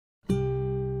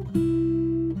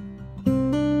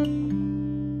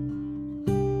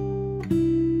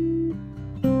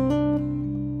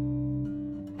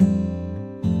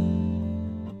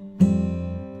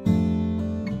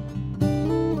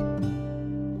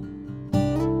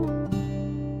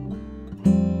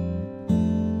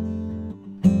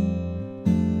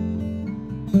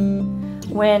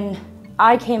When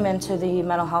I came into the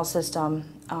mental health system,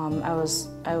 I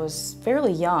was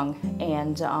fairly young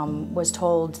and was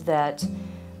told that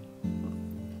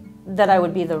I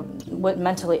would be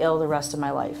mentally ill the rest of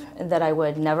my life, that I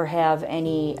would never have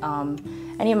any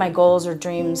of my goals or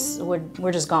dreams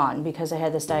were just gone because I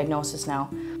had this diagnosis now.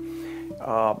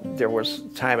 There was a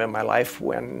time in my life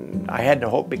when I had no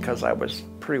hope because I was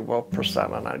pretty well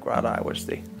persona non grata. I was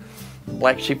the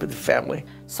black sheep of the family.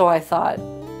 So I thought,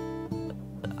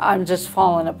 I'm just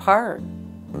falling apart.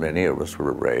 Many of us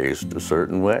were raised a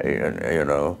certain way,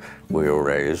 and we were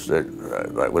raised that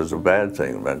that was a bad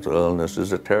thing. Mental illness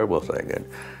is a terrible thing, and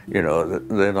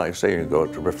then, like say, you go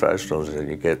to professionals and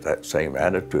you get that same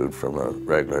attitude from a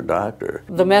regular doctor.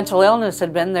 The mental illness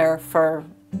had been there for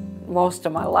most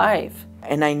of my life.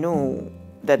 And I knew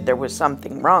that there was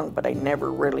something wrong, but I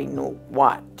never really knew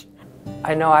what.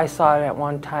 I know I saw it at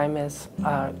one time as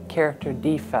a character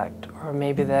defect, or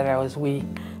maybe that I was weak.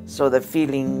 So the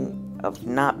feeling of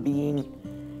not being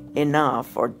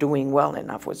enough or doing well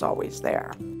enough was always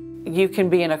there. You can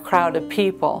be in a crowd of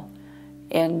people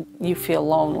and you feel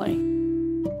lonely.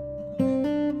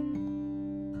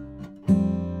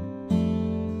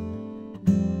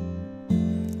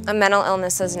 A mental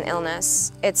illness is an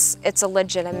illness. It's a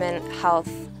legitimate health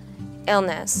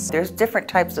illness. There's different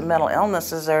types of mental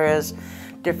illnesses. There is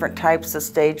different types of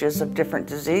stages of different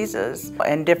diseases,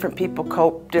 and different people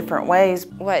cope different ways.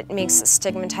 What makes it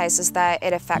stigmatized is that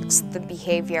it affects the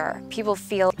behavior. People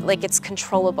feel like it's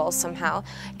controllable somehow,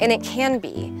 and it can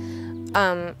be.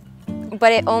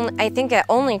 But I think it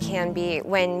only can be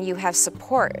when you have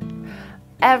support.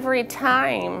 Every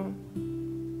time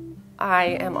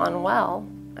I am unwell,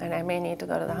 and I may need to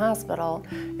go to the hospital,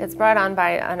 it's brought on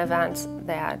by an event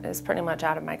that is pretty much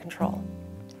out of my control.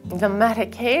 The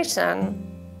medication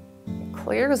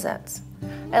clears it.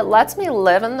 It lets me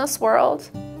live in this world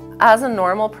as a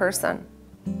normal person.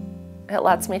 It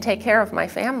lets me take care of my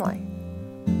family.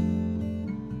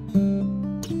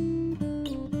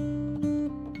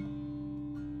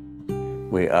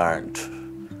 We aren't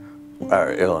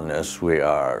our illness, we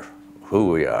are who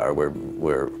we are.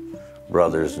 We're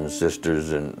brothers and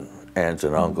sisters and aunts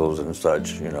and uncles and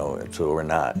such, and so we're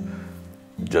not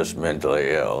just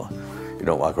mentally ill. You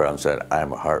don't walk around and say,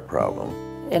 I'm a heart problem.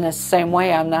 In the same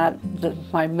way, I'm not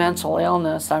my mental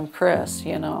illness, I'm Chris,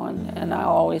 and I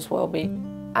always will be.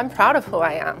 I'm proud of who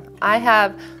I am. I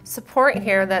have support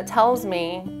here that tells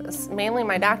me, mainly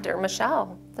my doctor,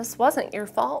 Michelle, this wasn't your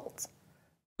fault.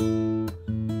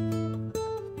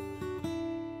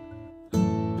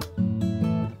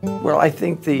 Well, I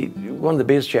think one of the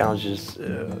biggest challenges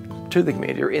to the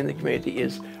community or in the community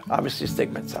is obviously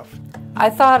stigma itself. I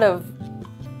thought of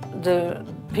the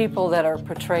people that are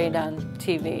portrayed on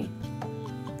TV,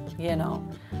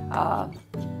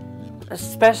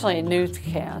 especially in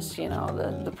newscasts,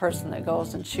 the person that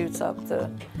goes and shoots up the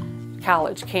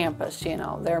college campus,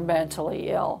 they're mentally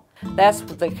ill. That's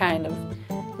the kind of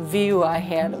view I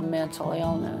had of mental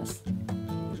illness.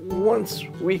 Once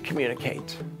we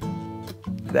communicate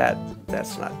that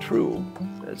that's not true,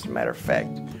 as a matter of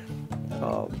fact,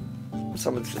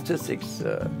 some of the statistics,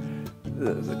 the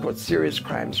quote, serious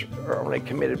crimes are only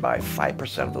committed by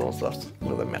 5% of those left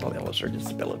with a mental illness or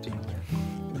disability.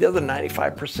 The other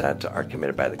 95% are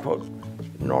committed by the quote,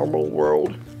 normal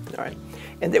world, all right?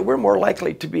 And that we're more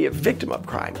likely to be a victim of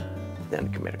crime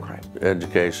than commit a crime.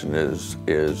 Education is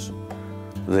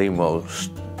the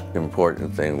most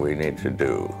important thing we need to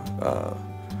do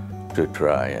to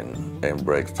try and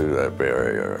break through that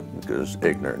barrier, because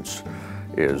ignorance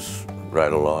is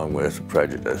right along with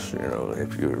prejudice.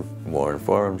 If you're more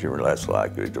informed, you're less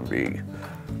likely to be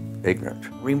ignorant.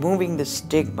 Removing the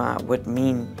stigma would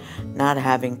mean not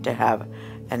having to have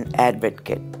an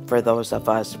advocate for those of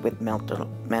us with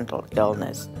mental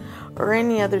illness or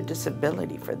any other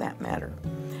disability for that matter.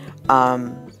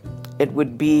 It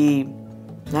would be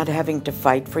not having to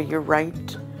fight for your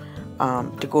right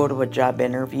to go to a job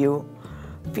interview,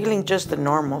 feeling just the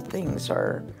normal things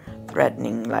are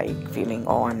threatening, like feeling,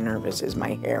 oh, I'm nervous, is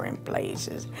my hair in place,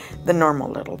 is the normal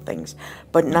little things,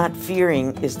 but not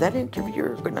fearing, is that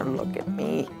interviewer going to look at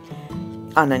me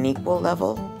on an equal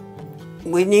level?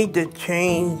 We need to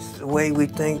change the way we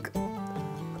think,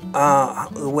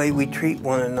 the way we treat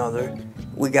one another.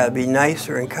 We got to be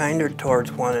nicer and kinder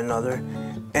towards one another,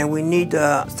 and we need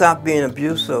to stop being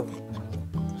abusive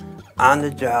on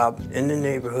the job, in the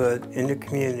neighborhood, in the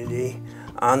community,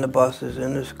 on the buses,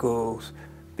 in the schools,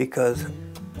 because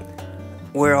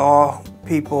we're all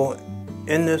people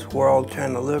in this world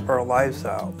trying to live our lives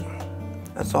out.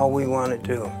 That's all we want to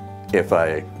do. If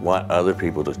I want other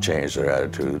people to change their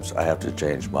attitudes, I have to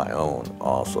change my own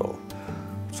also.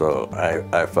 So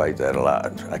I fight that a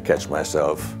lot. I catch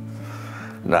myself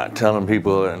not telling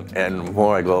people, and the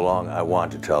more I go along, I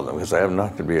want to tell them because I have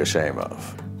nothing to be ashamed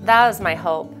of. That is my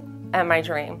hope and my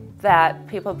dream, that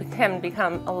people can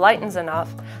become enlightened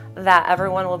enough that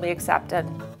everyone will be accepted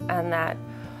and that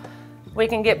we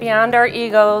can get beyond our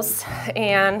egos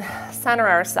and center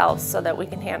ourselves so that we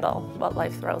can handle what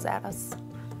life throws at us.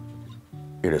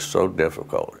 It is so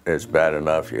difficult. It's bad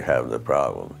enough you have the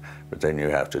problem, but then you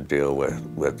have to deal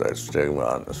with that stigma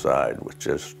on the side, which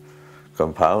just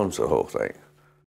compounds the whole thing.